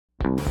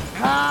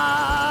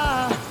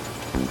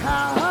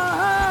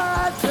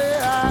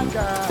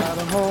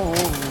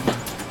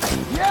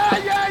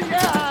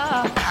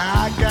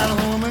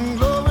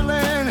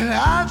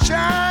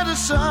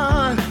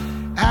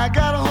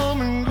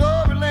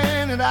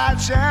I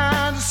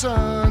shine the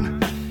sun.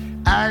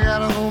 I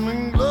got a home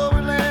in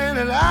glory land,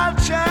 and I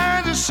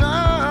shine the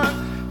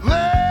sun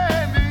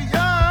way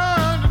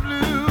beyond the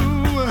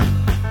blue.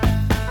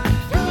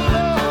 Do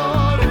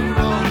Lord,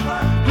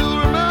 do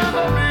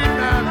remember me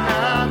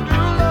now.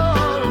 Do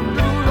Lord,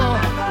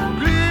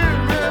 please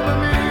remember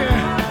me.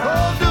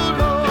 Oh, do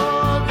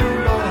Lord, do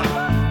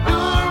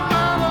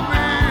remember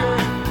me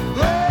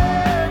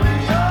way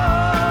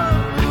beyond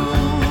the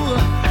blue.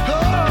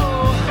 Oh,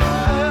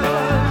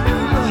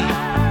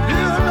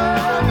 you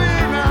remember me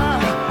now.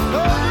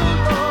 Oh,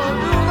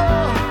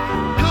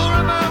 do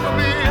remember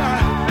me.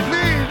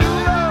 Please,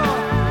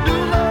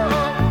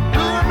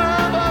 do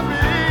remember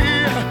me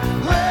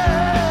way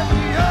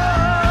beyond.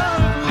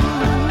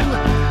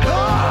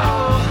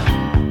 Oh,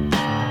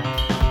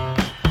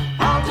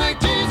 I'll take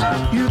Jesus.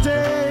 You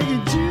take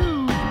it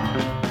too.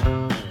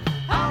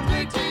 I'll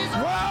take Jesus.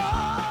 Whoa,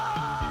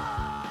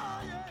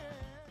 yeah.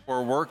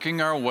 We're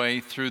working our way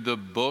through the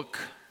book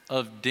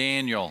of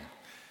Daniel.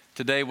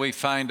 Today we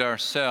find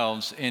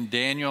ourselves in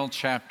Daniel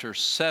chapter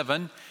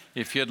 7.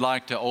 If you'd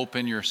like to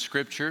open your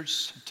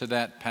scriptures to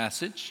that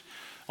passage.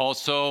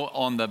 Also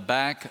on the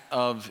back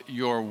of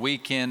your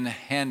weekend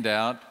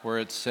handout where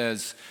it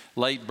says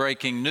late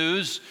breaking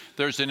news,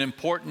 there's an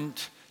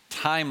important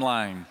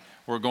timeline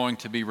we're going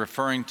to be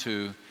referring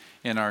to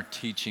in our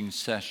teaching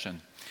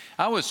session.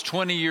 I was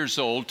 20 years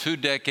old, 2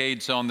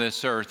 decades on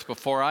this earth,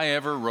 before I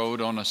ever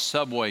rode on a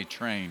subway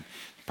train.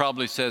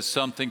 Probably says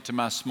something to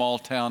my small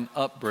town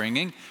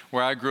upbringing.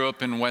 Where I grew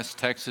up in West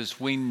Texas,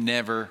 we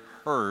never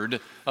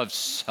heard of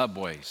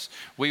subways.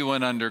 We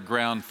went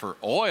underground for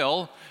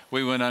oil,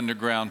 we went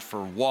underground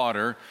for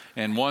water,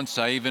 and once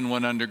I even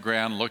went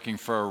underground looking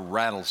for a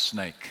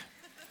rattlesnake.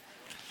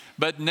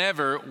 But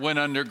never went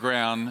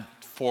underground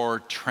for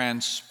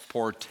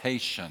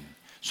transportation.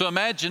 So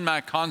imagine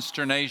my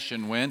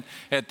consternation when,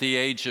 at the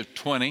age of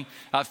 20,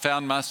 I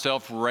found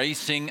myself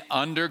racing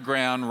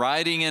underground,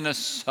 riding in a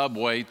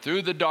subway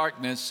through the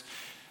darkness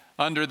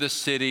under the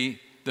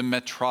city, the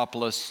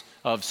metropolis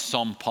of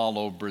São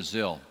Paulo,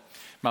 Brazil.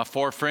 My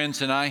 4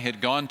 friends and I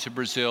had gone to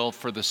Brazil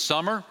for the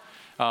summer.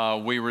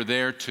 We were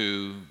there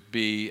to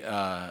be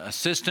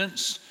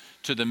assistants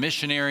to the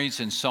missionaries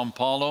in São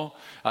Paulo.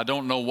 I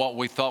don't know what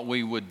we thought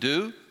we would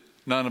do.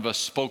 None of us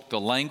spoke the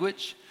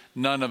language.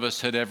 None of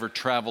us had ever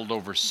traveled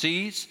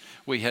overseas.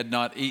 We had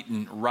not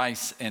eaten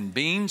rice and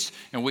beans,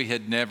 and we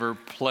had never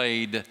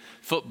played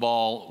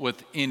football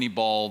with any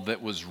ball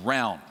that was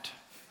round.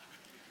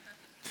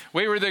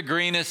 We were the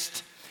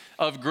greenest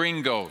of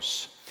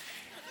gringos.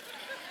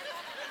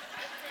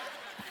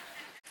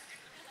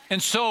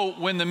 And so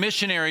when the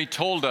missionary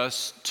told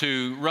us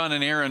to run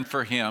an errand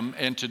for him,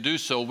 and to do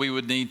so, we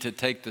would need to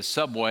take the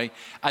subway,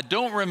 I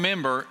don't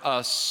remember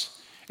us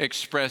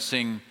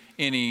expressing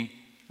any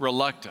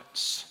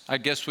reluctance. I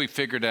guess we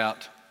figured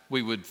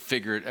we would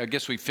figure it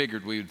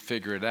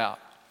out.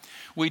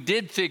 We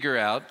did figure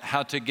out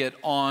how to get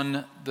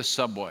on the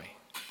subway.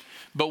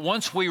 But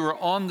once we were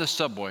on the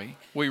subway,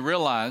 we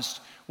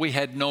realized we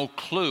had no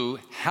clue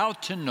how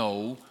to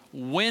know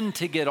when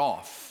to get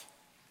off.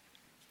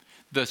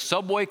 The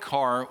subway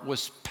car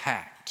was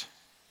packed.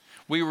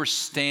 We were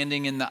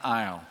standing in the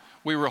aisle.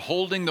 We were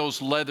holding those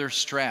leather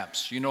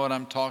straps. You know what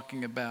I'm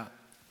talking about?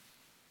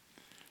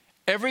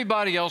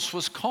 Everybody else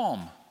was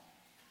calm,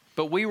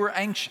 but we were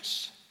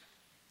anxious.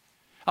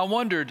 I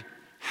wondered,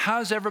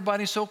 how's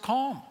everybody so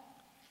calm?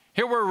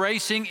 Here we're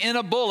racing in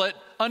a bullet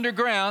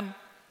underground,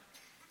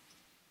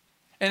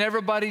 and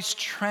everybody's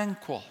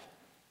tranquil.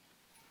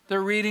 They're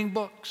reading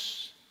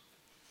books.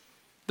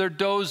 They're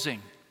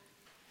dozing.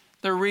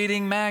 They're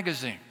reading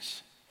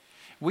magazines.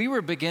 We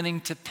were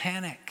beginning to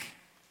panic.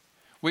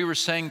 We were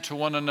saying to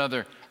one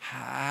another,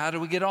 how do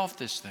we get off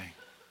this thing?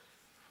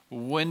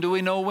 When do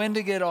we know when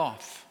to get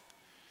off?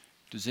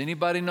 Does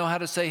anybody know how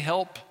to say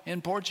help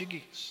in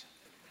Portuguese?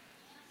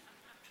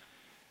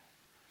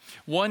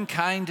 One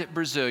kind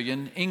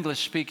Brazilian,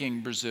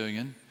 English-speaking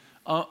Brazilian,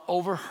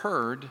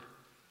 overheard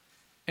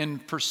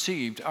and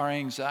perceived our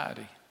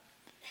anxiety.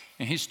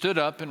 And he stood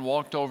up and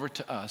walked over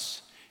to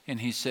us,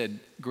 and he said,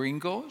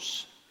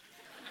 "Gringos?"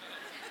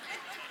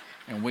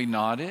 And we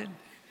nodded.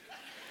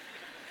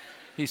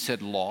 He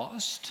said,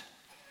 "Lost?"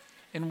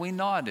 And we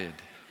nodded.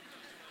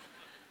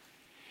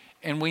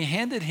 And we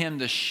handed him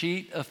the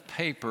sheet of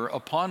paper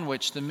upon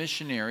which the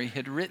missionary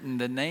had written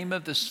the name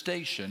of the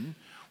station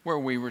where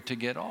we were to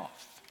get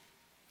off.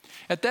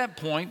 At that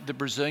point, the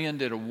Brazilian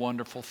did a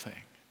wonderful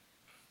thing.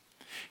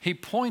 He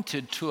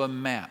pointed to a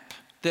map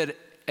that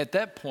at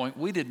that point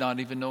we did not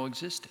even know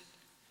existed.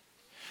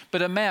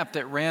 But a map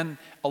that ran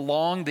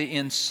along the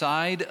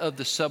inside of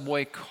the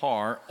subway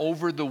car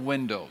over the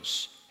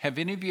windows. Have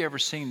any of you ever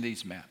seen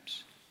these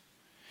maps?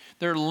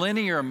 They're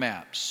linear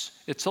maps.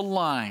 It's a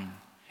line.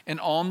 And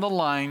on the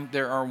line,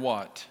 there are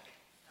what?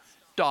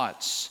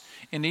 Dots.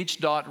 And each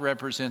dot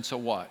represents a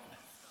what?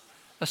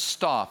 A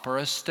stop or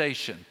a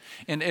station.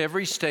 And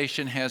every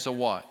station has a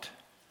what?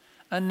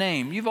 A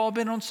name. You've all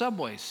been on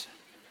subways.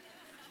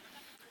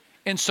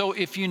 And so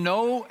if you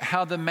know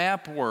how the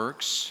map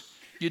works,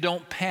 you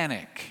don't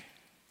panic.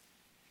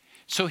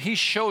 So he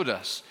showed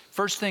us.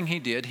 First thing he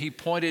did, he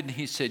pointed and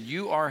he said,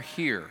 you are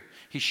here.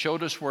 He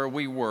showed us where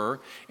we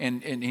were,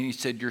 and he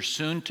said,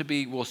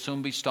 we'll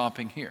soon be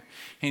stopping here.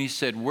 And he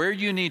said, where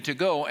you need to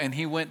go, and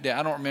he went down,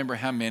 I don't remember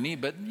how many,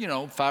 but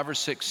 5 or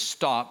 6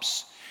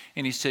 stops,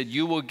 and he said,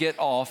 you will get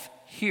off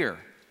here.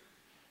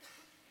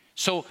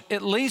 So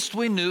at least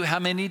we knew how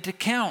many to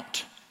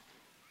count.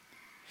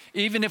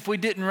 Even if we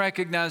didn't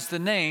recognize the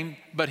name,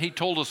 but he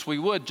told us we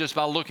would just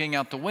by looking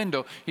out the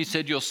window. He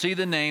said, you'll see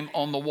the name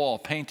on the wall,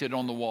 painted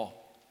on the wall.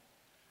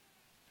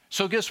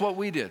 So guess what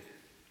we did?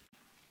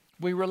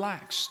 We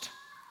relaxed.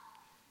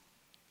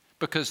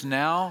 Because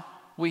now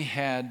we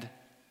had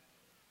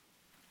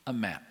a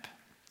map.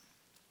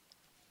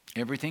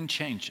 Everything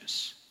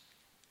changes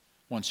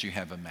once you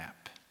have a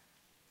map.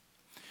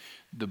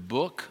 The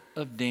book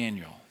of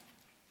Daniel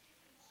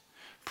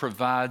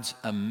provides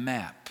a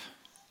map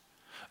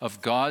of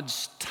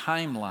God's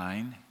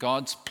timeline,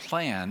 God's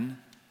plan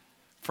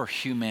for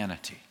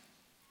humanity.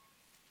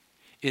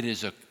 It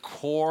is a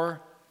core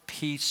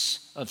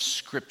piece of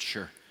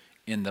Scripture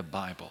in the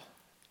Bible.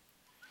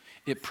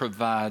 It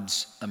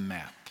provides a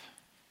map.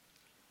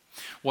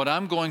 What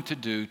I'm going to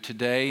do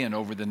today and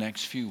over the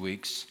next few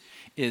weeks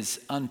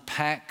is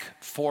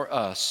unpack for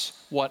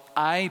us what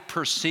I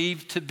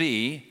perceive to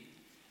be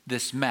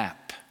this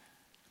map.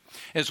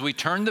 As we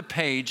turn the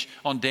page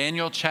on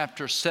Daniel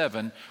chapter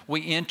 7,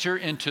 we enter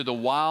into the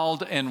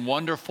wild and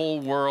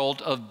wonderful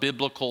world of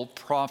biblical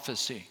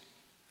prophecy.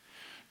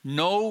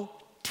 No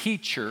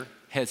teacher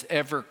has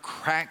ever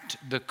cracked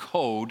the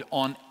code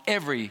on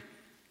every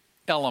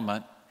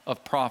element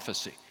of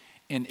prophecy.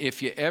 And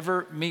if you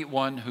ever meet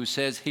one who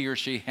says he or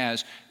she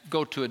has,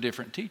 go to a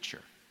different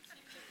teacher,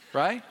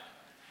 right?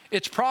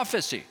 It's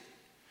prophecy.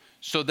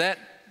 So that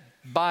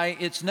by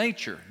its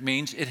nature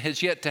means it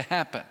has yet to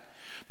happen.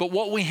 But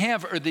what we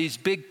have are these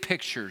big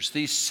pictures,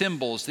 these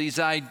symbols, these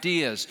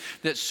ideas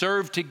that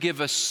serve to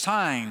give us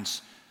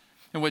signs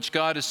in which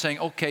God is saying,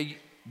 okay,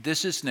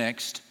 this is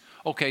next.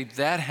 Okay,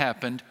 that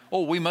happened.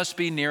 Oh, we must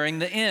be nearing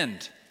the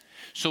end.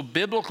 So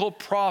biblical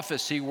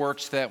prophecy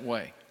works that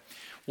way.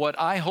 What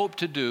I hope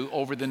to do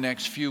over the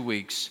next few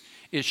weeks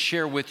is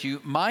share with you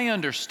my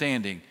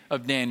understanding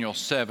of Daniel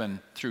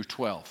 7 through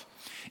 12.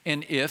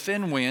 And if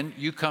and when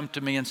you come to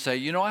me and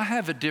say, I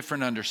have a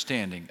different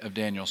understanding of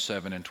Daniel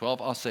 7 and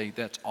 12, I'll say,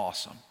 that's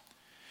awesome.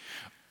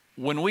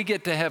 When we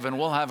get to heaven,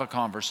 we'll have a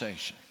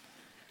conversation.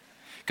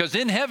 Because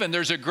in heaven,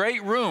 there's a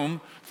great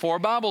room for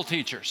Bible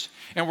teachers.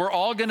 And we're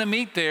all going to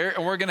meet there,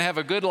 and we're going to have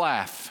a good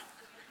laugh.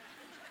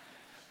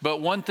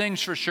 But one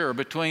thing's for sure,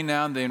 between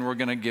now and then, we're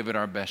going to give it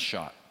our best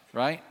shot,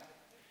 right?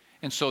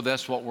 And so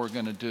that's what we're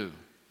going to do.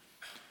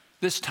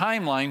 This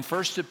timeline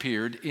first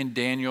appeared in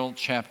Daniel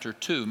chapter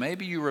 2.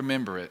 Maybe you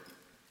remember it.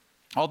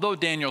 Although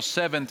Daniel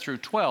 7 through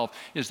 12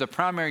 is the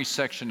primary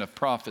section of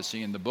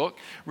prophecy in the book,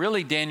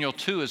 really Daniel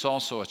 2 is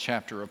also a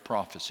chapter of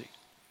prophecy.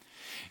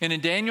 And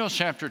in Daniel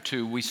chapter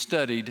 2, we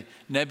studied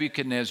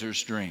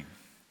Nebuchadnezzar's dream.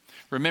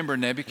 Remember,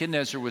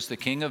 Nebuchadnezzar was the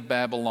king of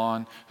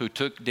Babylon who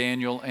took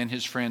Daniel and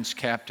his friends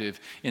captive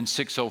in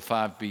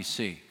 605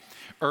 BC.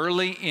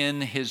 Early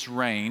in his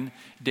reign,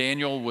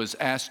 Daniel was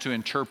asked to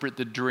interpret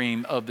the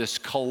dream of this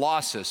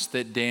colossus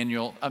that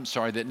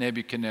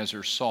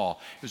Nebuchadnezzar saw.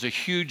 It was a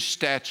huge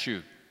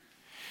statue.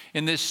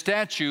 And this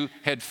statue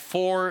had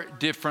 4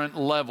 different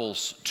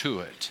levels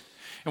to it.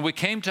 And we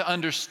came to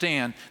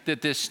understand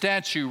that this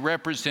statue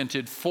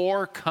represented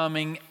 4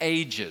 coming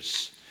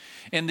ages.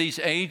 And these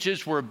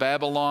ages were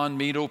Babylon,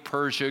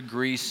 Medo-Persia,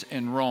 Greece,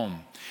 and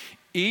Rome.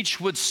 Each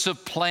would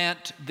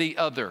supplant the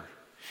other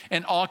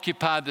and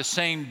occupy the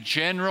same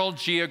general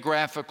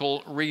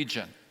geographical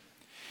region.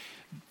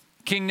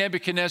 King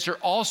Nebuchadnezzar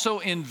also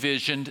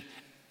envisioned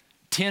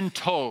 10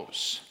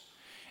 toes.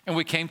 And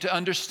we came to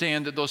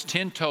understand that those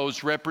 10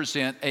 toes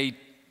represent a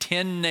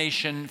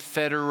 10-nation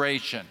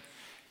federation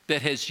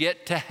that has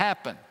yet to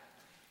happen.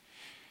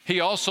 He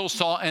also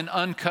saw an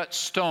uncut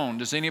stone.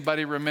 Does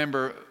anybody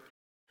remember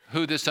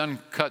who this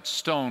uncut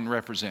stone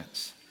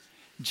represents?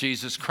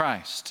 Jesus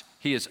Christ.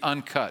 He is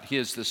uncut. He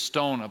is the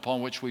stone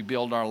upon which we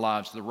build our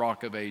lives, the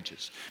rock of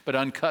ages, but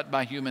uncut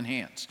by human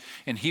hands.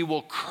 And he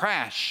will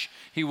crash,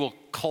 he will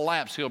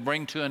collapse, he'll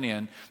bring to an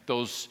end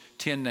those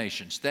 10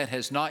 nations. That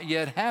has not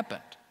yet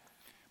happened,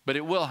 but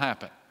it will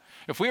happen.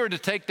 If we were to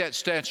take that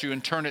statue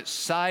and turn it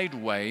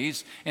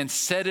sideways and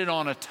set it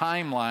on a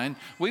timeline,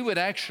 we would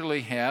actually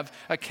have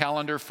a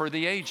calendar for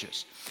the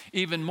ages.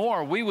 Even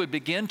more, we would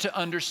begin to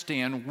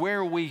understand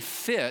where we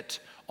fit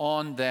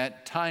on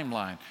that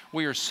timeline.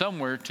 We are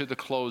somewhere to the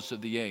close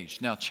of the age.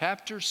 Now,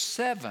 chapter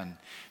 7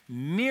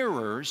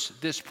 mirrors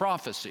this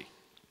prophecy.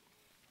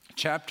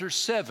 Chapter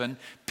 7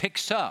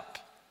 picks up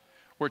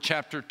where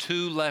chapter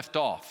 2 left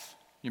off.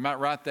 You might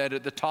write that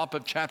at the top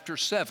of chapter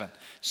 7.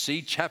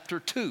 See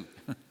chapter 2.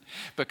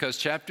 Because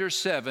chapter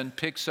 7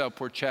 picks up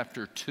where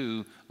chapter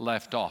 2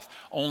 left off.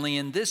 Only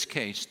in this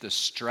case, the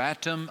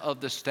stratum of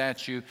the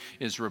statue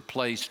is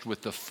replaced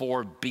with the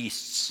 4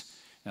 beasts.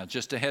 Now,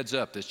 just a heads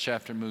up, this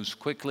chapter moves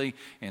quickly,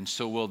 and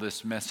so will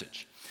this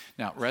message.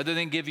 Now, rather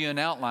than give you an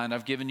outline,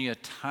 I've given you a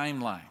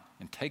timeline.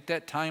 and take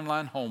that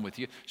timeline home with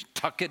you.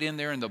 Tuck it in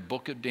there in the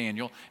book of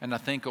Daniel, and I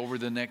think over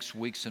the next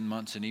weeks and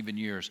months and even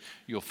years,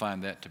 you'll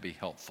find that to be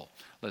helpful.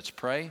 Let's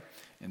pray,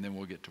 and then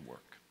we'll get to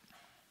work.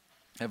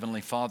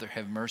 Heavenly Father,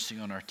 have mercy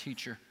on our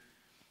teacher.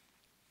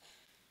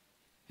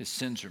 His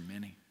sins are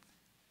many.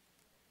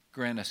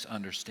 Grant us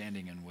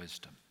understanding and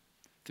wisdom.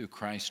 Through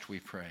Christ we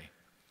pray.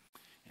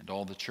 And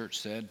all the church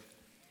said,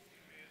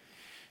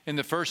 in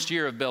the first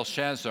year of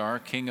Belshazzar,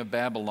 king of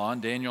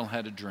Babylon, Daniel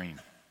had a dream.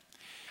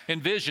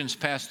 And visions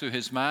passed through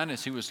his mind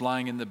as he was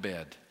lying in the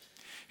bed.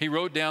 He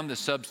wrote down the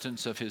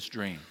substance of his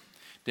dream.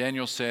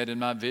 Daniel said, in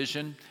my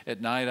vision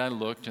at night I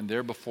looked, and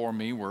there before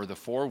me were the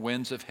four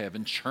winds of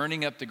heaven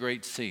churning up the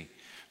great sea.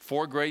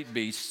 Four great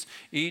beasts,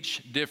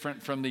 each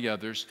different from the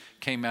others,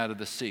 came out of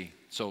the sea.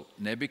 So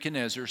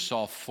Nebuchadnezzar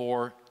saw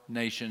four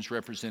nations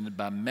represented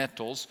by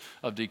metals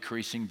of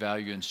decreasing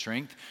value and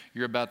strength.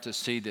 You're about to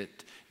see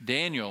that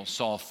Daniel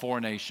saw four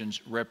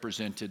nations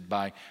represented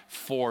by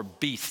four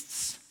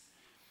beasts,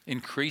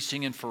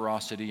 increasing in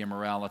ferocity,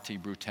 immorality,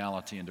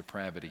 brutality, and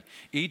depravity.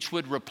 Each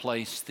would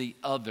replace the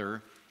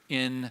other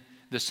in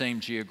the same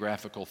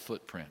geographical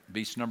footprint.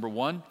 Beast number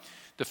one,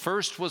 the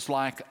first was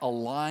like a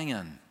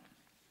lion.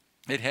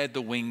 It had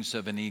the wings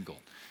of an eagle.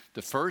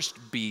 The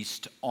first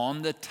beast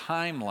on the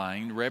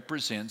timeline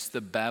represents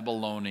the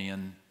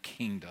Babylonian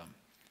kingdom.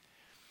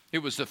 It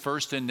was the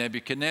first in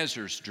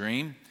Nebuchadnezzar's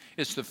dream.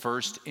 It's the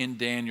first in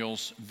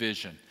Daniel's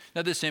vision.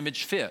 Now this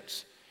image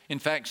fits. In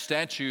fact,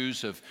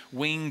 statues of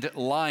winged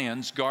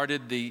lions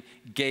guarded the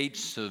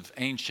gates of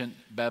ancient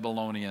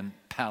Babylonian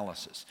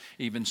palaces.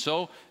 Even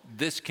so,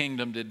 this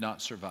kingdom did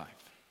not survive.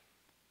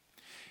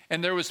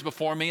 And there was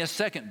before me a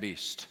second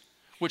beast,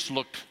 which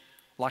looked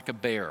like a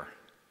bear.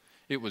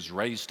 It was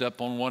raised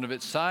up on one of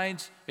its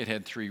sides. It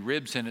had 3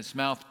 ribs in its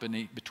mouth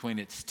between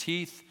its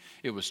teeth.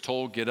 It was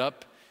told, get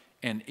up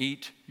and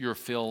eat your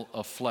fill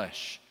of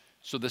flesh.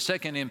 So the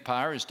second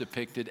empire is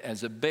depicted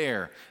as a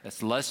bear.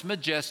 That's less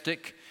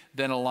majestic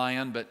than a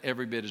lion, but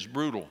every bit as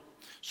brutal.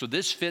 So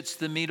this fits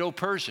the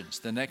Medo-Persians,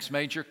 the next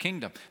major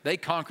kingdom. They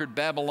conquered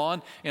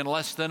Babylon in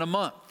less than a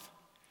month.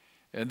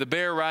 And the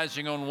bear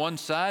rising on one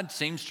side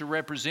seems to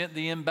represent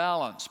the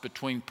imbalance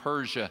between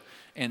Persia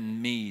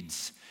and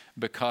Medes.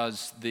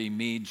 Because the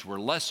Medes were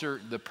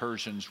lesser, the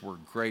Persians were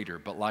greater.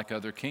 But like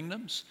other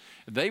kingdoms,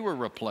 they were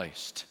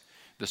replaced.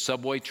 The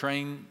subway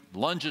train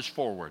lunges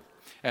forward.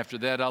 After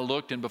that I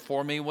looked, and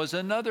before me was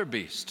another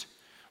beast,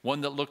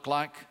 one that looked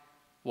like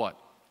what?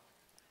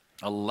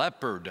 A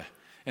leopard.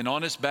 And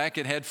on its back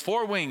it had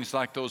 4 wings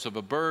like those of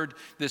a bird.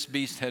 This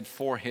beast had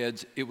 4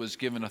 heads. It was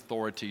given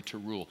authority to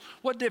rule.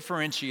 What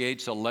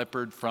differentiates a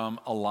leopard from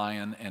a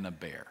lion and a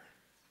bear?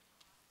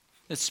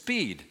 It's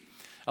speed.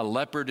 A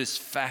leopard is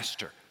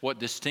faster. What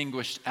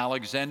distinguished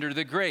Alexander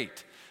the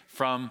Great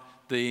from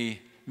the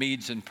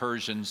Medes and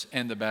Persians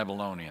and the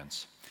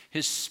Babylonians?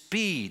 His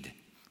speed.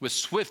 With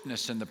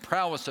swiftness and the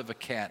prowess of a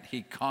cat,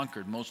 he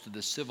conquered most of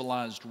the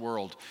civilized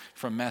world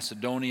from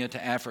Macedonia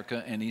to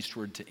Africa and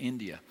eastward to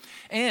India.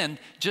 And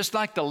just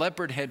like the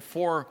leopard had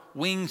 4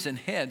 wings and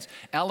heads,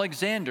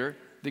 Alexander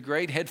the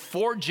Great had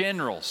 4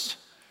 generals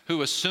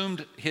who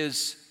assumed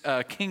his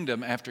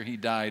kingdom after he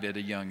died at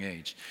a young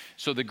age.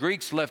 So the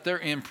Greeks left their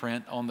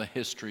imprint on the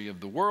history of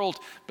the world,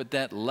 but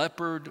that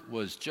leopard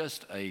was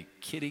just a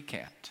kitty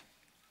cat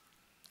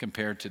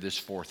compared to this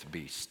 4th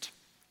beast.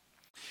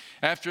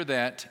 After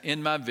that,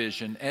 in my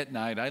vision at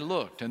night I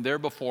looked, and there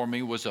before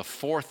me was a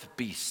 4th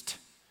beast,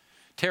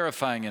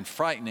 terrifying and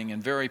frightening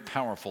and very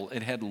powerful.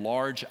 It had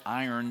large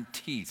iron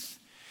teeth.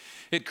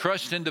 It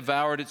crushed and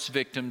devoured its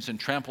victims and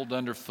trampled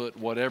underfoot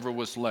whatever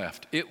was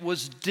left. It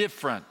was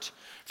different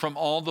from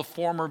all the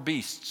former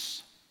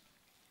beasts,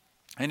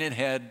 and it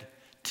had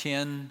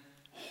 10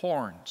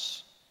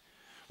 horns.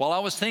 While I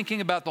was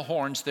thinking about the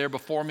horns, there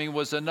before me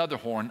was another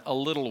horn, a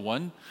little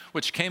one,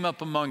 which came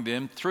up among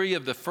them. 3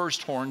 of the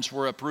first horns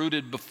were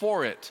uprooted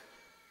before it.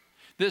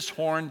 This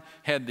horn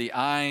had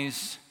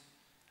eyes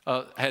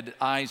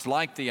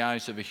like the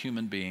eyes of a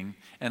human being,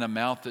 and a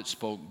mouth that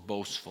spoke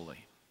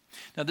boastfully.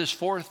 Now, this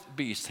 4th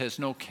beast has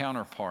no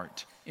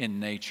counterpart in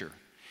nature,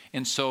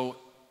 and so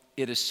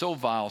it is so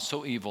vile,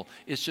 so evil.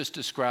 It's just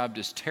described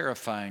as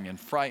terrifying and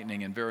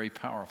frightening and very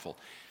powerful.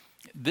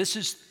 This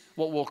is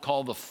what we'll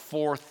call the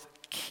 4th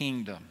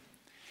kingdom.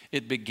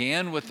 It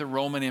began with the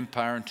Roman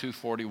Empire in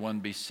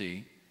 241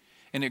 BC,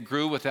 and it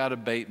grew without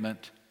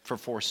abatement for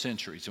 4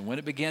 centuries. And when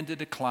it began to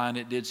decline,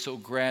 it did so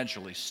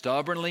gradually,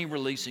 stubbornly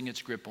releasing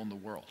its grip on the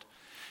world.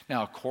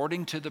 Now,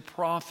 according to the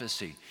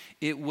prophecy,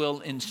 it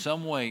will in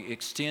some way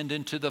extend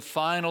into the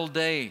final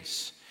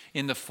days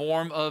in the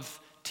form of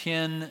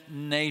 10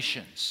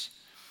 nations.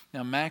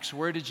 Now, Max,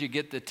 where did you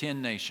get the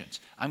 10 nations?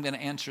 I'm going to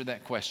answer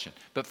that question.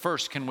 But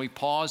first, can we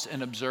pause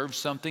and observe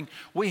something?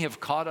 We have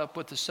caught up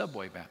with the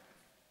subway map.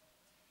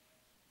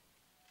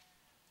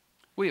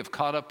 We have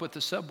caught up with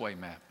the subway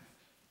map.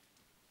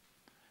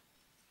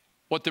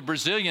 What the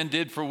Brazilian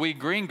did for we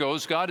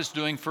gringos, God is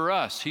doing for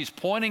us. He's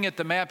pointing at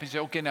the map. He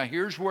said, okay, now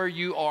here's where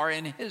you are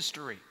in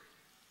history.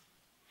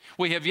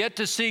 We have yet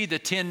to see the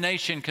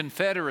 10-nation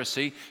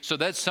confederacy, so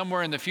that's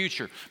somewhere in the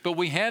future. But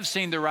we have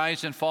seen the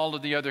rise and fall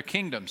of the other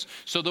kingdoms.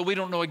 So though we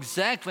don't know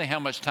exactly how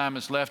much time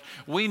is left,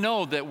 we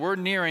know that we're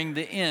nearing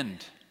the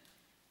end.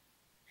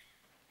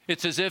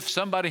 It's as if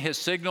somebody has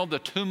signaled the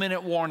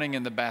 2-minute warning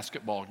in the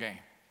basketball game.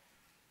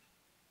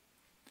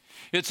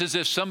 It's as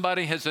if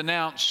somebody has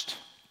announced,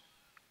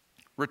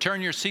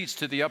 return your seats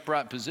to the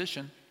upright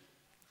position,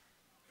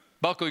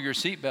 buckle your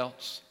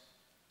seatbelts.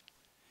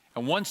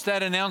 And once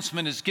that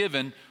announcement is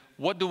given,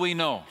 what do we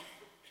know?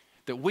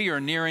 That we are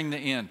nearing the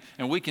end,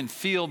 and we can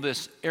feel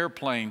this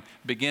airplane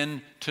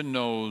begin to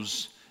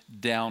nose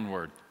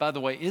downward. By the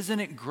way, isn't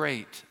it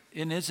great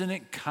and isn't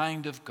it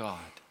kind of God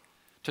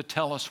to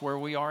tell us where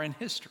we are in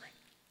history?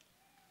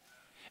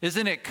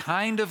 Isn't it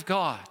kind of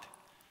God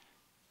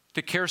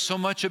to care so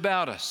much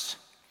about us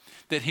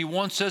that He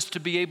wants us to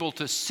be able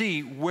to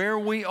see where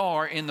we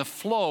are in the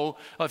flow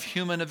of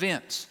human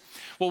events?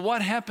 Well,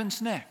 what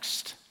happens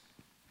next?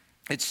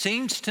 It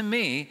seems to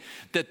me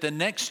that the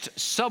next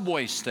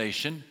subway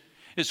station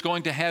is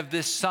going to have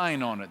this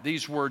sign on it,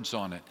 these words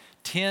on it: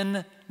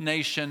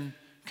 10-nation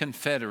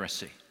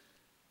confederacy.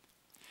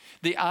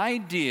 The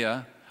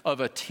idea of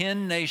a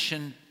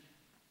 10-nation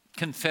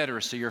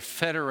confederacy or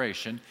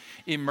federation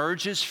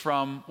emerges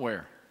from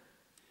where?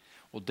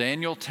 Well,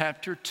 Daniel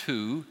chapter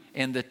 2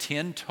 and the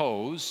 10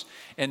 toes,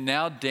 and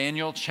now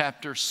Daniel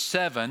chapter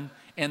 7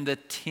 and the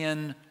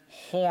 10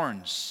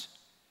 horns.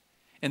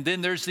 And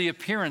then there's the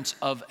appearance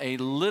of a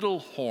little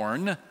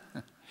horn,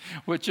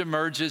 which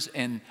emerges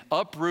and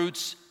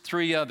uproots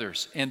 3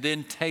 others and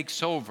then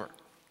takes over.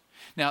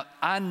 Now,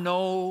 I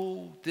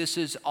know this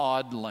is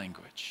odd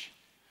language.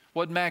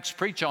 What did Max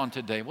preach on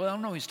today? Well, I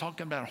don't know. He's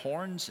talking about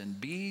horns and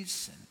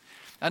bees. And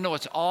I know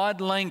it's odd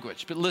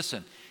language, but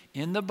listen,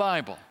 in the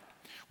Bible,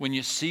 when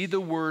you see the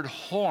word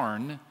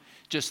horn,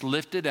 just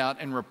lift it out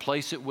and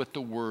replace it with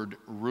the word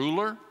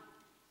ruler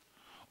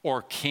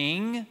or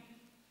king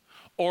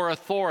or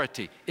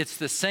authority. It's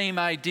the same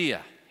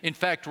idea. In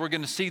fact, we're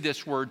going to see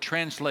this word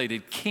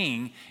translated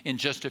king in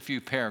just a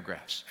few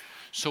paragraphs.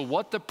 So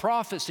what the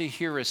prophecy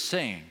here is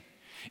saying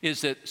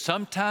is that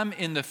sometime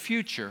in the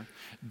future,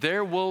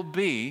 there will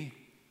be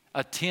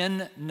a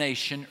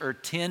 10-nation or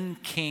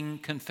 10-king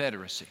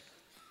confederacy.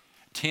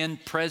 10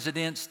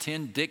 presidents,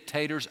 10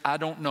 dictators, I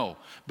don't know.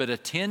 But a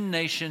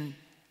 10-nation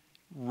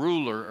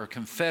ruler or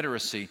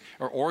confederacy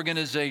or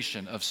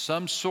organization of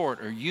some sort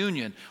or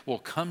union will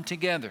come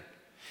together.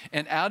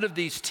 And out of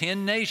these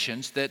 10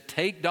 nations that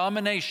take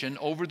domination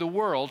over the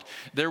world,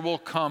 there will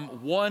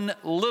come one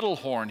little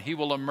horn. He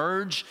will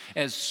emerge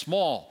as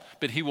small,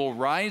 but he will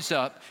rise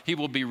up. He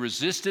will be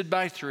resisted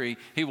by 3.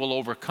 He will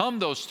overcome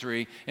those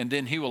 3, and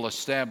then he will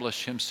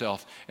establish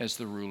himself as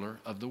the ruler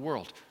of the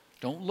world.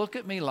 Don't look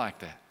at me like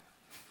that.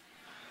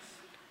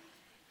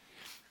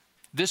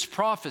 This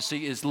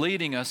prophecy is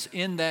leading us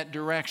in that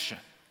direction.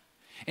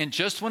 And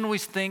just when we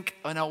think,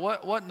 oh, now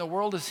what in the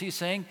world is he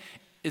saying?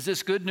 Is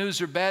this good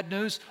news or bad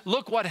news?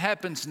 Look what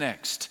happens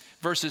next,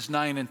 verses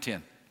 9 and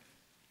 10.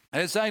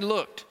 As I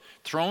looked,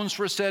 thrones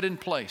were set in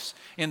place,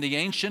 and the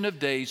Ancient of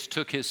Days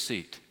took his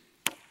seat.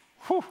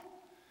 Whew,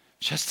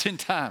 just in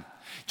time.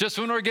 Just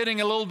when we're getting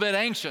a little bit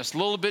anxious, a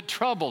little bit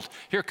troubled,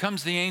 here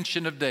comes the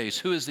Ancient of Days.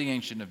 Who is the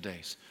Ancient of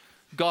Days?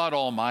 God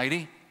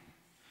Almighty.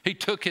 He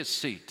took his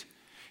seat.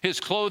 His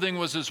clothing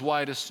was as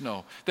white as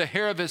snow. The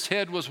hair of his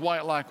head was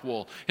white like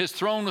wool. His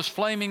throne was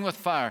flaming with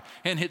fire,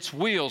 and its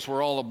wheels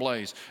were all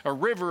ablaze. A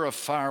river of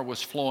fire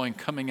was flowing,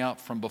 coming out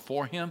from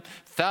before him.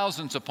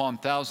 Thousands upon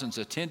thousands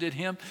attended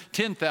him.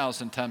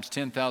 10,000 times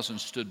 10,000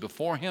 stood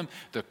before him.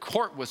 The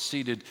court was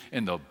seated,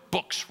 and the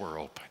books were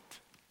opened.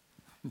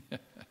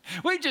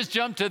 We just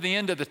jumped to the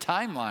end of the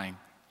timeline.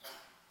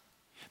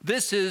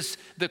 This is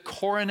the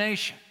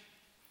coronation.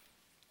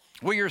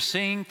 We are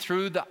seeing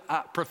through the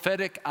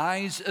prophetic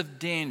eyes of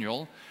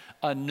Daniel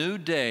a new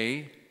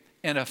day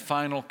and a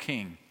final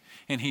king.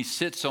 And he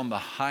sits on the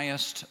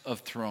highest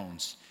of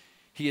thrones.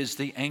 He is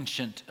the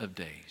Ancient of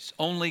Days.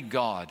 Only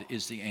God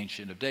is the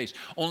Ancient of Days.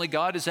 Only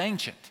God is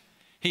ancient.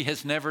 He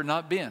has never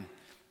not been.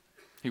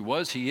 He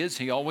was, he is,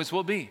 he always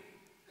will be.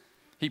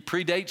 He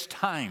predates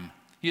time.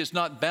 He is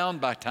not bound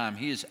by time.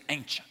 He is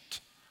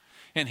ancient.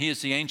 And he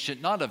is the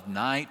ancient not of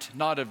night,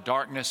 not of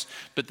darkness,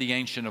 but the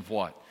ancient of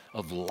what?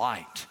 Of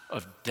light,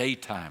 of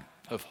daytime,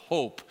 of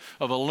hope,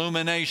 of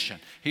illumination.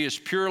 He is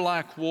pure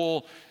like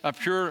wool,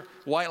 pure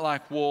white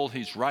like wool.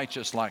 He's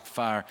righteous like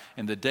fire.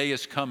 And the day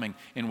is coming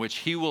in which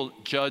he will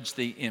judge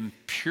the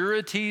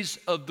impurities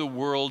of the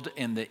world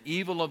and the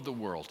evil of the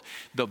world.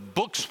 The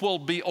books will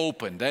be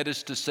opened. That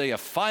is to say, a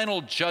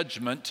final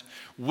judgment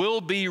will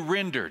be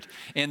rendered.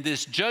 And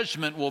this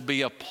judgment will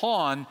be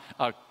upon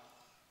an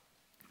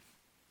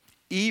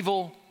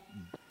evil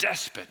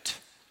despot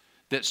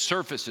that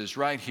surfaces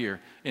right here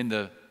in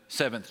the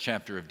 7th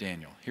chapter of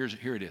Daniel. Here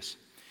it is.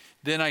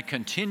 Then I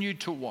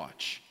continued to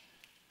watch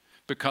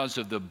because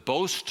of the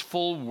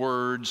boastful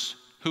words.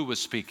 Who was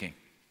speaking?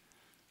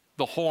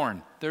 The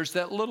horn. There's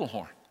that little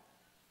horn.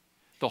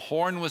 The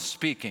horn was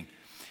speaking.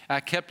 I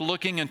kept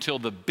looking until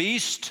the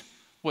beast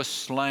was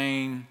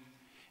slain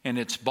and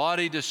its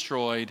body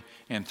destroyed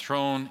and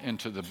thrown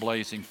into the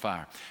blazing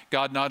fire.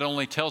 God not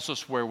only tells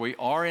us where we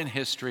are in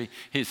history,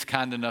 He's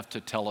kind enough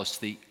to tell us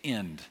the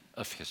end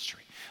of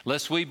history.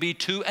 Lest we be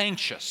too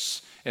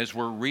anxious as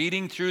we're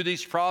reading through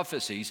these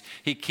prophecies,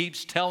 He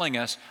keeps telling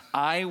us,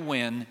 I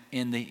win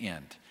in the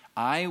end.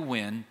 I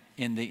win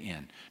in the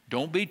end.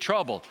 Don't be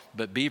troubled,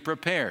 but be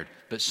prepared.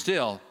 But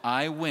still,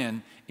 I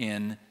win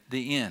in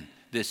the end.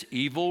 This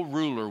evil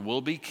ruler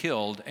will be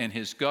killed and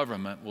his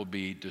government will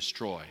be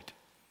destroyed.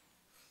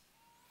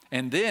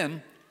 And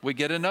then we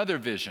get another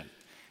vision.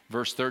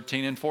 Verse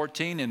 13 and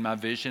 14, in my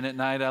vision at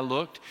night I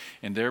looked,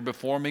 and there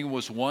before me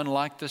was one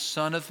like the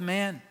Son of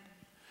Man,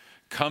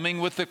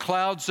 coming with the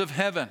clouds of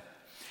heaven.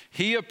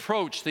 He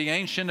approached the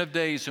Ancient of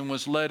Days and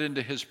was led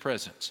into His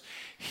presence.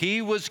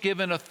 He was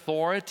given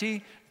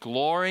authority,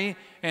 glory,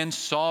 and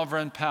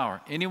sovereign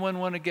power. Anyone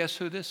want to guess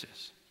who this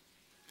is?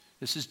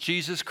 This is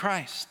Jesus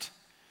Christ.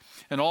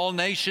 And all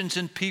nations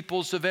and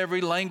peoples of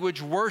every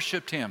language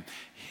worshiped Him.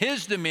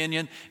 His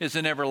dominion is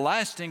an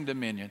everlasting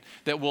dominion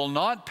that will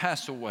not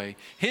pass away.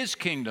 His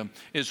kingdom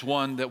is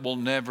one that will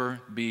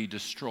never be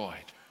destroyed.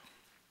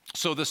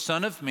 So the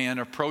Son of Man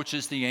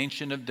approaches the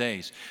Ancient of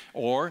Days,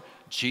 or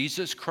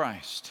Jesus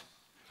Christ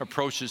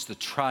approaches the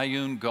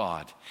triune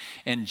God.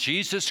 And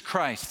Jesus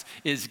Christ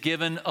is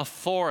given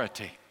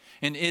authority,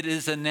 and it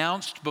is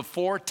announced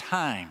before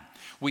time.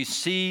 We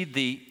see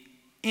the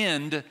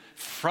end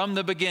from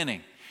the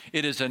beginning.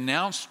 It is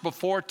announced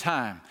before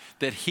time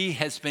that He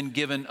has been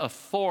given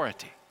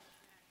authority.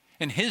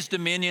 And His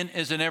dominion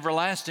is an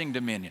everlasting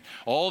dominion.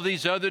 All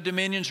these other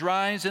dominions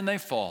rise and they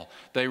fall.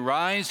 They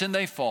rise and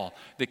they fall.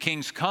 The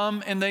kings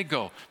come and they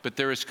go. But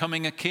there is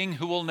coming a king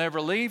who will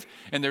never leave,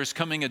 and there is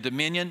coming a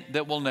dominion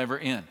that will never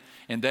end.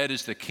 And that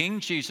is the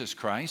King Jesus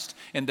Christ,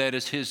 and that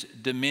is His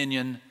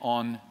dominion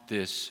on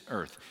this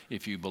earth.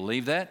 If you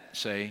believe that,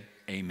 say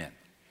amen.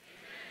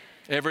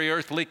 Every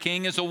earthly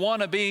king is a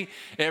wannabe.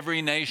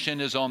 Every nation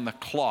is on the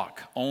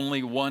clock.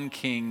 Only one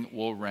king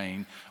will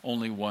reign.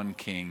 Only one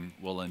king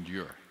will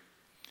endure.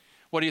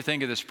 What do you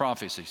think of this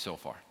prophecy so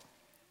far?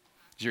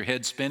 Is your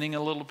head spinning a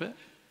little bit?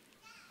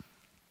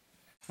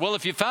 Well,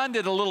 if you find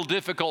it a little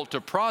difficult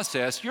to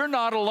process, you're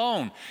not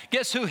alone.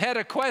 Guess who had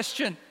a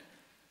question?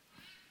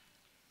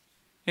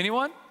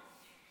 Anyone?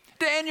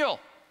 Daniel.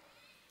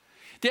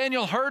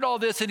 Daniel heard all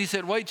this and he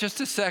said, wait just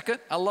a second.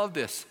 I love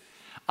this.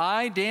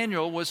 I,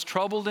 Daniel, was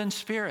troubled in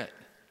spirit,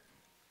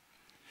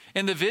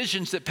 and the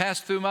visions that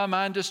passed through my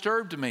mind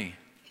disturbed me.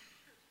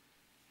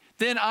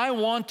 Then I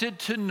wanted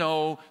to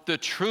know the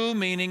true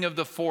meaning of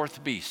the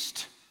fourth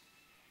beast.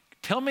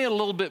 Tell me a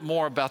little bit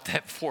more about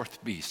that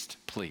fourth beast,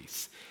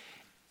 please.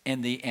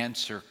 And the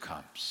answer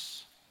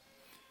comes.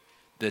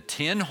 The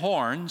 10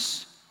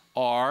 horns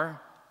are,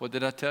 what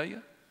did I tell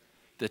you?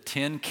 The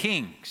 10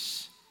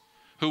 kings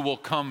who will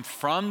come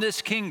from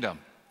this kingdom.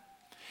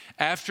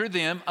 After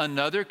them,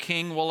 another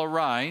king will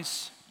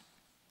arise.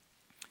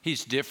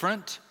 He's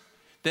different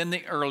than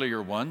the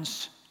earlier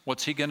ones.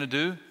 What's he going to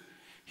do?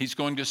 He's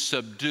going to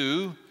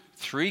subdue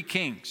 3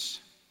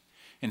 kings.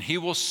 And he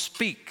will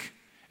speak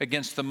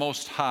against the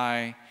Most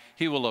High.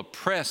 He will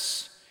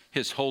oppress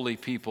His holy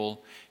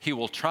people. He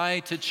will try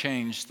to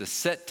change the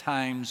set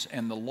times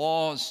and the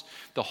laws.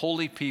 The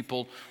holy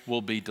people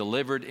will be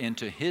delivered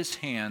into His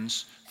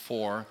hands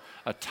for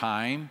a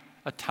time,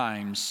 a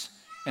times,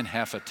 and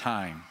half a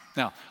time.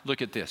 Now,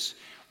 look at this.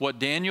 What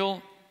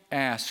Daniel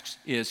asks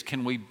is,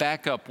 can we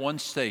back up one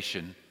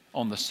station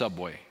on the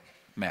subway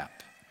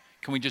map?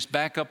 Can we just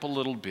back up a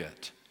little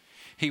bit?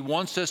 He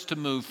wants us to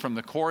move from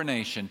the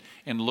coronation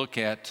and look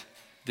at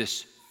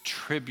this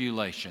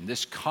tribulation,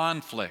 this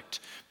conflict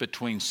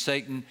between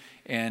Satan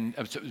and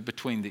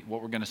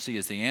what we're going to see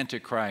as the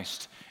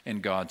Antichrist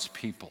and God's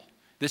people.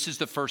 This is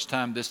the first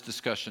time this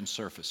discussion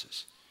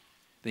surfaces.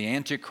 The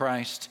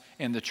Antichrist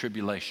and the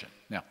tribulation.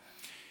 Now,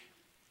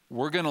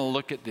 we're going to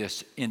look at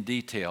this in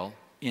detail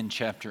in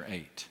chapter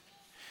 8.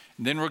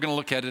 And then we're going to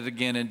look at it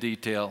again in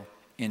detail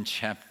in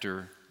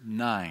chapter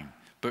 9.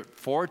 But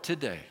for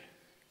today,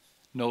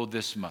 know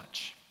this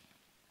much.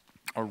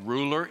 A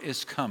ruler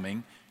is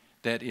coming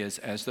that is,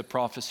 as the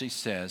prophecy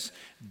says,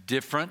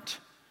 different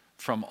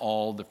from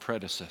all the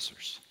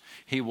predecessors.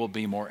 He will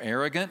be more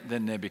arrogant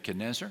than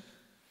Nebuchadnezzar.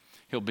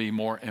 He'll be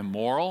more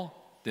immoral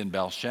than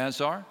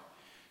Belshazzar.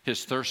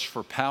 His thirst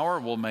for power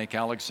will make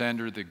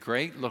Alexander the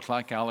Great look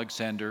like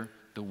Alexander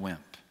the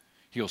Wimp.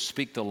 He'll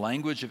speak the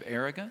language of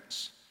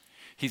arrogance.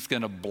 He's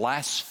going to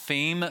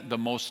blaspheme the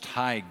Most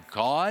High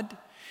God.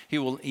 He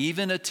will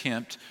even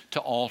attempt to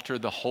alter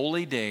the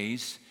holy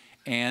days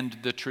and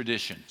the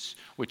traditions,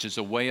 which is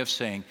a way of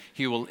saying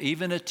he will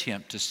even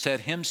attempt to set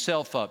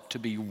himself up to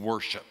be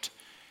worshiped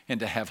and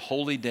to have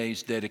holy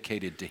days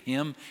dedicated to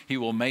him. He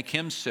will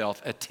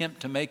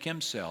attempt to make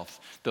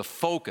himself the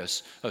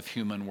focus of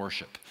human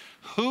worship.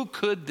 Who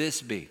could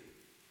this be?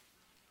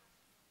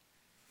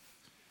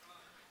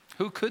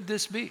 Who could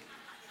this be?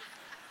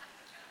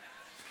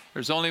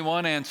 There's only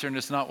one answer, and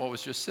it's not what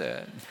was just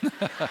said.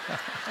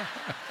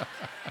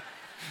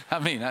 I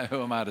mean,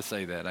 who am I to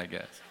say that, I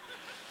guess?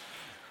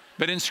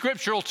 But in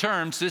scriptural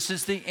terms, this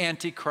is the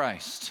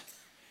Antichrist.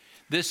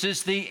 This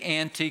is the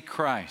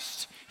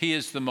Antichrist. He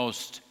is the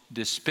most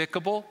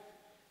despicable,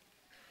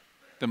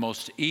 the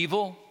most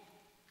evil,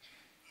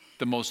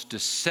 the most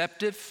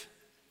deceptive,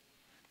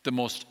 the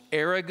most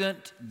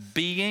arrogant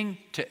being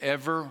to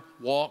ever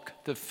walk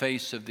the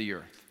face of the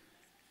earth.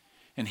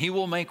 And he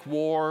will make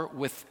war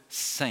with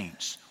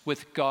saints,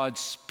 with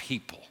God's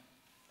people,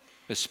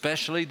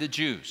 especially the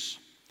Jews.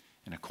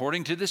 And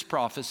according to this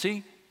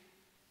prophecy,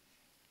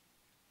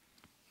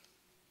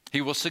 he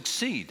will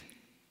succeed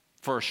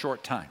for a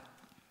short time.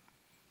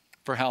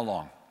 For how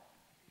long?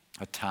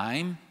 A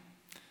time,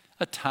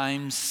 a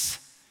times,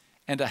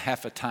 and a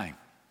half a time,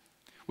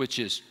 which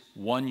is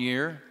 1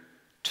 year,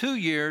 2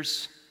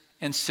 years,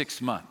 and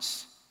 6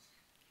 months.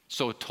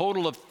 So a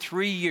total of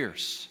 3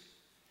 years.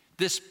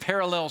 This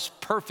parallels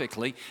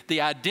perfectly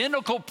the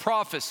identical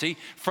prophecy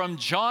from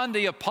John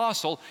the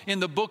Apostle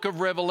in the book of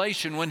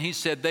Revelation when he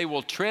said they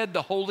will tread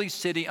the holy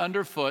city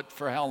underfoot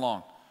for how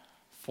long?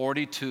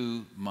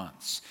 42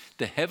 months.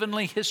 The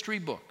heavenly history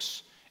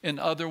books, in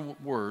other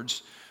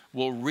words,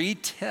 will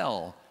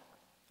retell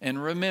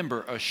and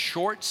remember a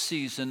short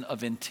season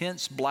of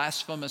intense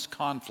blasphemous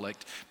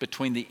conflict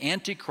between the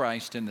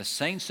Antichrist and the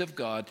saints of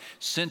God,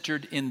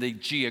 centered in the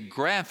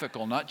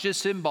geographical, not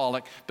just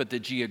symbolic, but the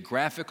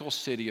geographical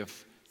city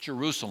of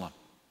Jerusalem.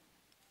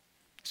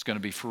 It's going to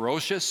be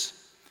ferocious,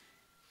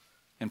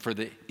 and for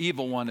the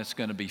evil one, it's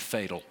going to be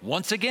fatal.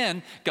 Once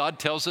again, God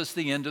tells us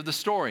the end of the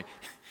story.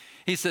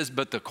 He says,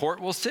 but the court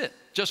will sit.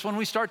 Just when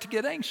we start to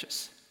get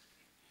anxious,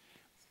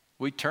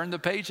 we turn the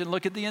page and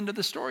look at the end of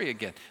the story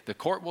again. The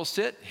court will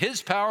sit,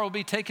 his power will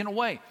be taken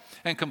away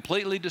and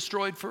completely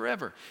destroyed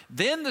forever.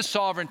 Then the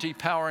sovereignty,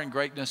 power, and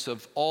greatness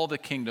of all the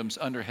kingdoms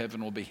under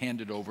heaven will be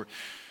handed over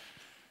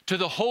to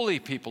the holy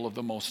people of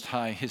the Most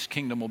High. His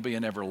kingdom will be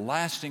an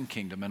everlasting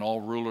kingdom, and all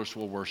rulers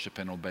will worship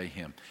and obey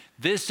him.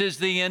 This is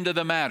the end of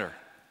the matter.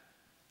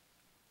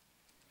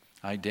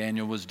 I,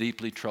 Daniel, was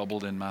deeply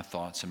troubled in my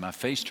thoughts, and my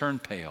face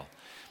turned pale,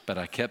 but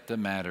I kept the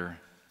matter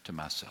to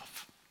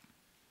myself.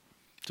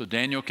 So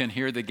Daniel can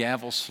hear the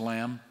gavel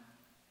slam.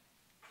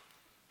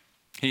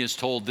 He is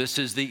told this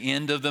is the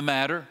end of the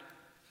matter.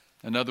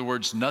 In other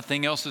words,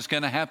 nothing else is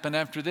going to happen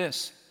after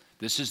this.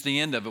 This is the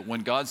end of it.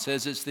 When God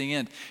says it's the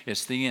end,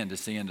 it's the end.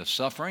 It's the end of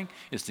suffering.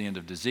 It's the end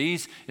of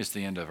disease. It's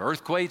the end of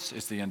earthquakes.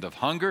 It's the end of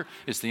hunger.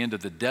 It's the end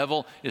of the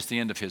devil. It's the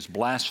end of his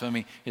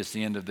blasphemy. It's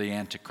the end of the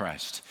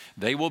Antichrist.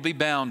 They will be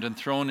bound and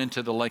thrown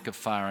into the lake of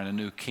fire, and a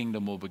new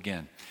kingdom will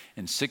begin.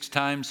 And 6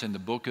 times in the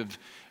book of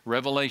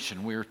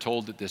Revelation, we are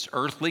told that this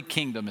earthly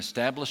kingdom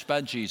established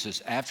by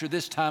Jesus after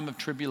this time of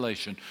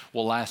tribulation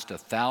will last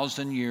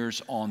 1,000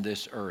 years on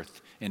this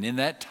earth. And in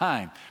that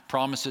time,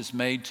 promises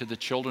made to the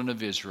children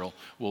of Israel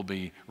will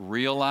be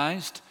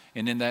realized.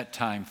 And in that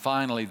time,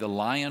 finally, the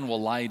lion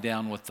will lie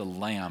down with the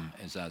lamb,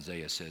 as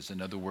Isaiah says. In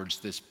other words,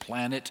 this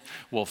planet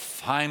will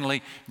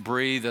finally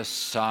breathe a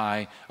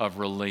sigh of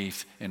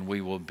relief, and we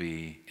will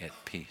be at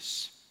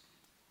peace.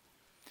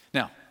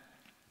 Now,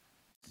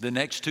 the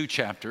next 2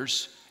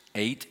 chapters,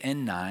 8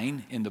 and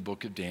 9 in the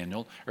book of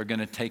Daniel, are going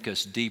to take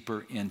us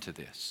deeper into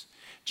this.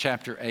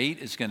 Chapter 8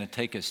 is going to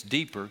take us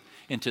deeper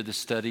into the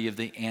study of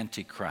the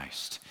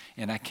Antichrist.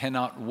 And I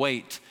cannot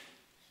wait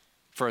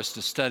for us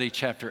to study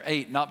chapter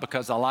 8, not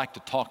because I like to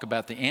talk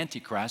about the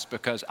Antichrist,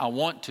 because I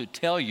want to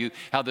tell you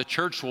how the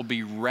church will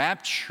be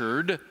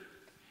raptured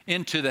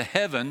into the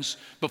heavens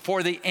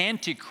before the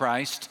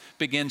Antichrist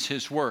begins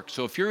his work.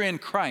 So if you're in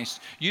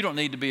Christ, you don't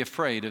need to be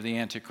afraid of the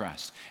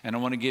Antichrist. And I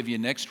want to give you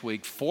next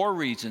week 4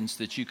 reasons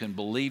that you can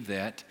believe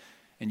that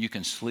and you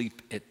can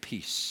sleep at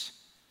peace.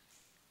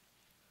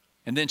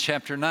 And then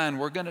chapter 9,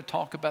 we're going to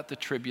talk about the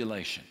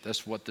tribulation.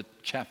 That's what the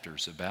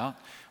chapter's about.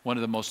 One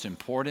of the most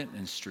important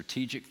and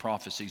strategic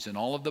prophecies in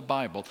all of the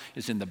Bible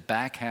is in the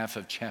back half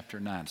of chapter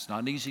 9. It's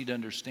not easy to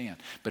understand,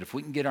 but if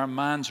we can get our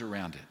minds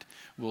around it,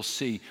 we'll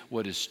see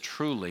what is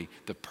truly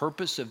the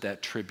purpose of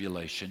that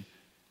tribulation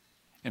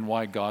and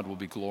why God will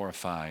be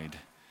glorified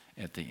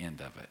at the end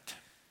of it.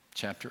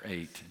 Chapter 8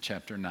 and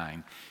chapter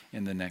 9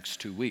 in the next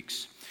 2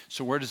 weeks.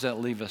 So where does that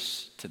leave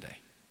us today?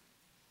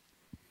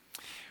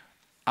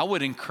 I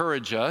would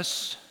encourage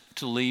us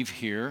to leave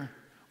here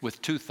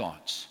with 2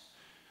 thoughts.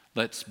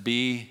 Let's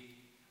be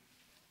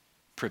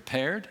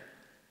prepared.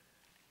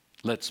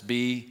 Let's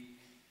be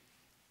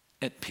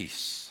at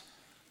peace.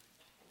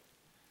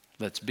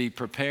 Let's be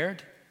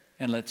prepared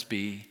and let's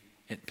be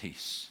at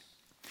peace.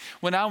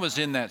 When I was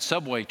in that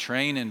subway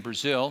train in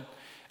Brazil,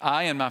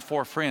 I and my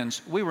 4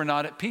 friends, we were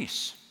not at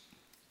peace.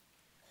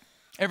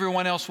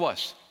 Everyone else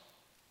was.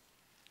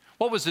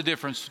 What was the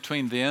difference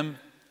between them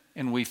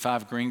and we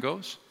 5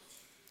 gringos?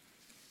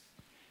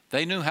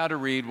 They knew how to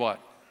read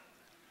what?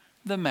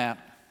 The map.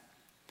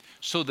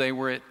 So they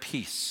were at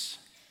peace.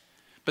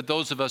 But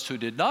those of us who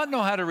did not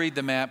know how to read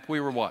the map, we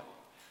were what?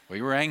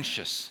 We were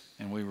anxious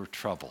and we were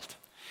troubled.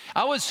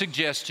 I would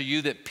suggest to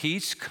you that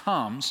peace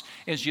comes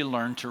as you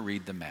learn to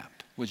read the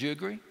map. Would you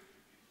agree?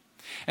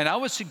 And I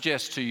would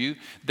suggest to you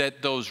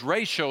that those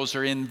ratios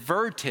are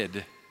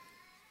inverted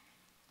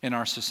in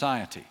our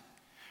society.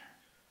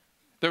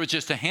 There was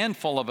just a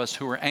handful of us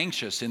who were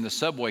anxious in the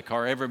subway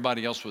car.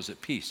 Everybody else was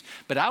at peace.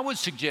 But I would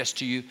suggest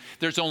to you,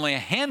 there's only a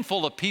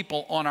handful of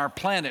people on our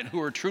planet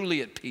who are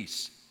truly at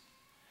peace.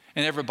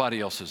 And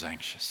everybody else is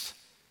anxious.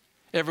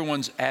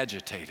 Everyone's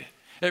agitated.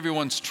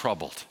 Everyone's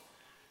troubled.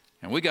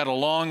 And we got a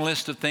long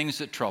list of things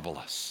that trouble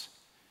us.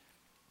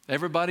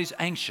 Everybody's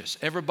anxious.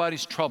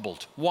 Everybody's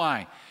troubled.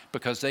 Why?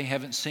 Because they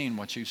haven't seen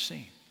what you've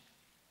seen.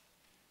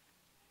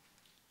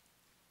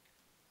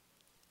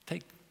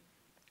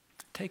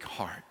 Take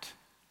heart.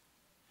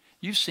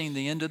 You've seen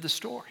the end of the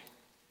story.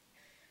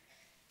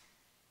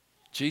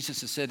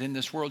 Jesus has said, in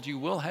this world you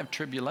will have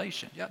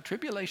tribulation. Yeah,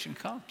 tribulation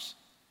comes.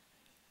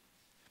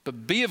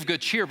 But be of good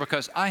cheer,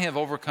 because I have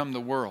overcome the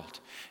world.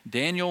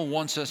 Daniel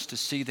wants us to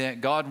see that.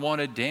 God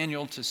wanted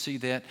Daniel to see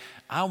that.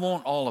 I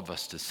want all of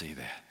us to see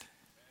that.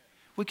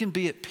 We can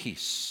be at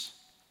peace.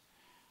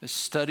 This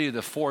study of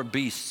the four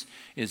beasts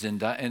is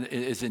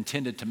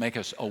intended to make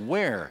us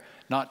aware,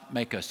 not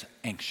make us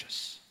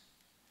anxious.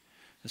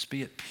 Let's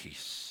be at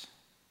peace.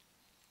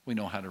 We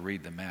know how to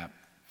read the map.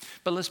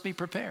 But let's be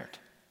prepared.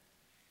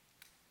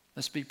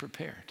 Let's be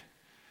prepared.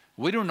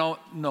 We do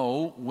not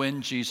know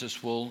when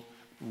Jesus will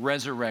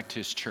resurrect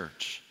his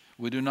church.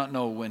 We do not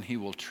know when he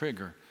will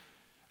trigger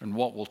and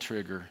what will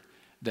trigger.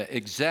 That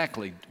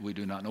exactly we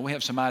do not know. We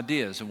have some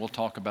ideas, and we'll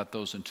talk about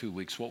those in 2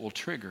 weeks, what will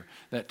trigger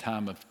that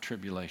time of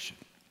tribulation.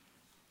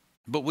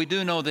 But we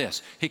do know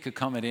this: he could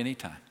come at any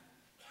time.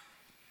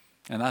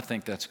 And I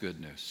think that's good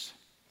news.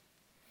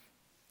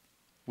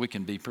 We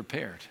can be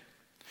prepared.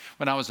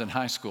 When I was in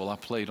high school, I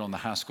played on the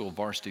high school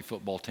varsity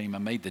football team. I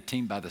made the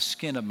team by the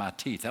skin of my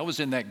teeth. I was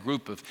in that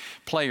group of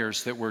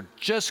players that were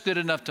just good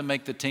enough to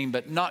make the team,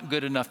 but not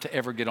good enough to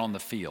ever get on the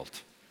field.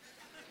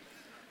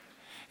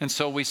 And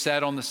so we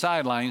sat on the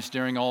sidelines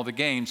during all the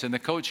games, and the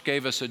coach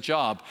gave us a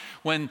job.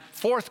 When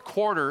fourth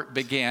quarter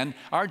began,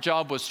 our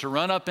job was to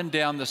run up and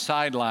down the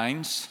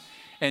sidelines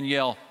and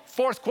yell,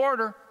 "Fourth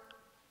quarter,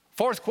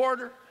 fourth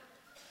quarter,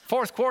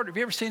 fourth quarter." Have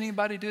you ever seen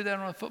anybody do that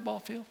on a football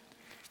field?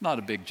 Not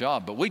a big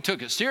job, but we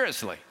took it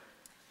seriously.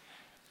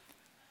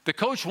 The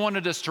coach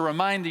wanted us to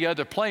remind the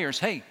other players,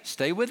 hey,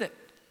 stay with it.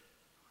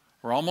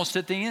 We're almost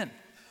at the end.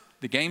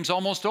 The game's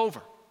almost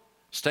over.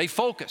 Stay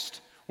focused.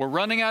 We're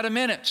running out of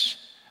minutes.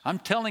 I'm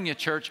telling you,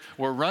 church,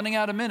 we're running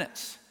out of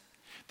minutes.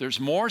 There's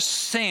more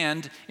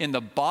sand in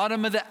the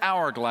bottom of the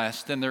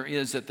hourglass than there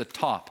is at the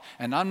top,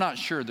 and I'm not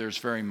sure there's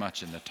very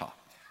much in the top.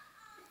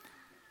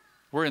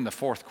 We're in the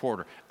fourth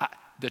quarter.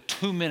 The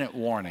 2-minute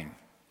warning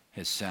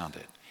has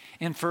sounded.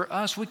 And for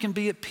us, we can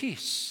be at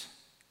peace,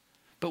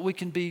 but we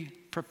can be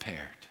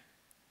prepared.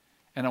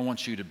 And I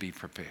want you to be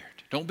prepared.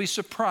 Don't be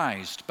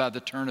surprised by the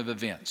turn of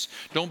events.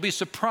 Don't be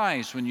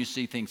surprised when you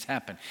see things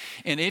happen.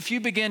 And if you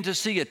begin to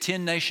see a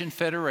 10-nation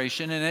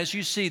federation, and as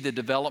you see the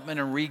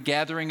development and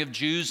regathering of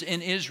Jews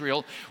in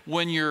Israel,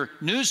 when your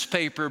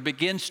newspaper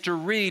begins to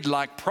read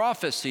like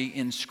prophecy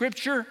in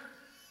Scripture,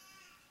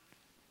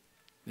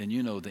 then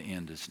you know the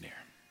end is near.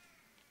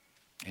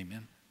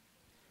 Amen.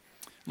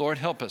 Lord,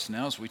 help us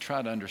now as we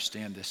try to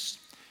understand this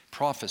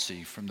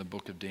prophecy from the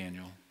book of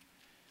Daniel.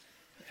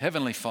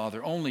 Heavenly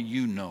Father, only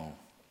you know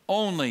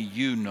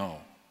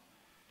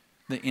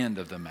the end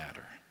of the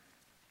matter.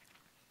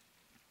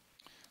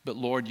 But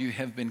Lord, you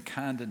have been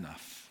kind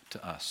enough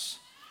to us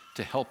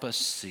to help us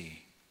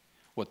see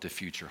what the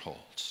future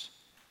holds.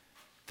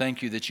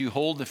 Thank you that you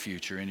hold the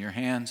future in your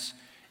hands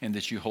and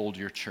that you hold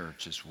your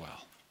church as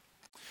well.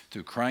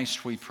 Through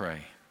Christ we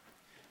pray.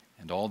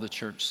 And all the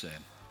church said,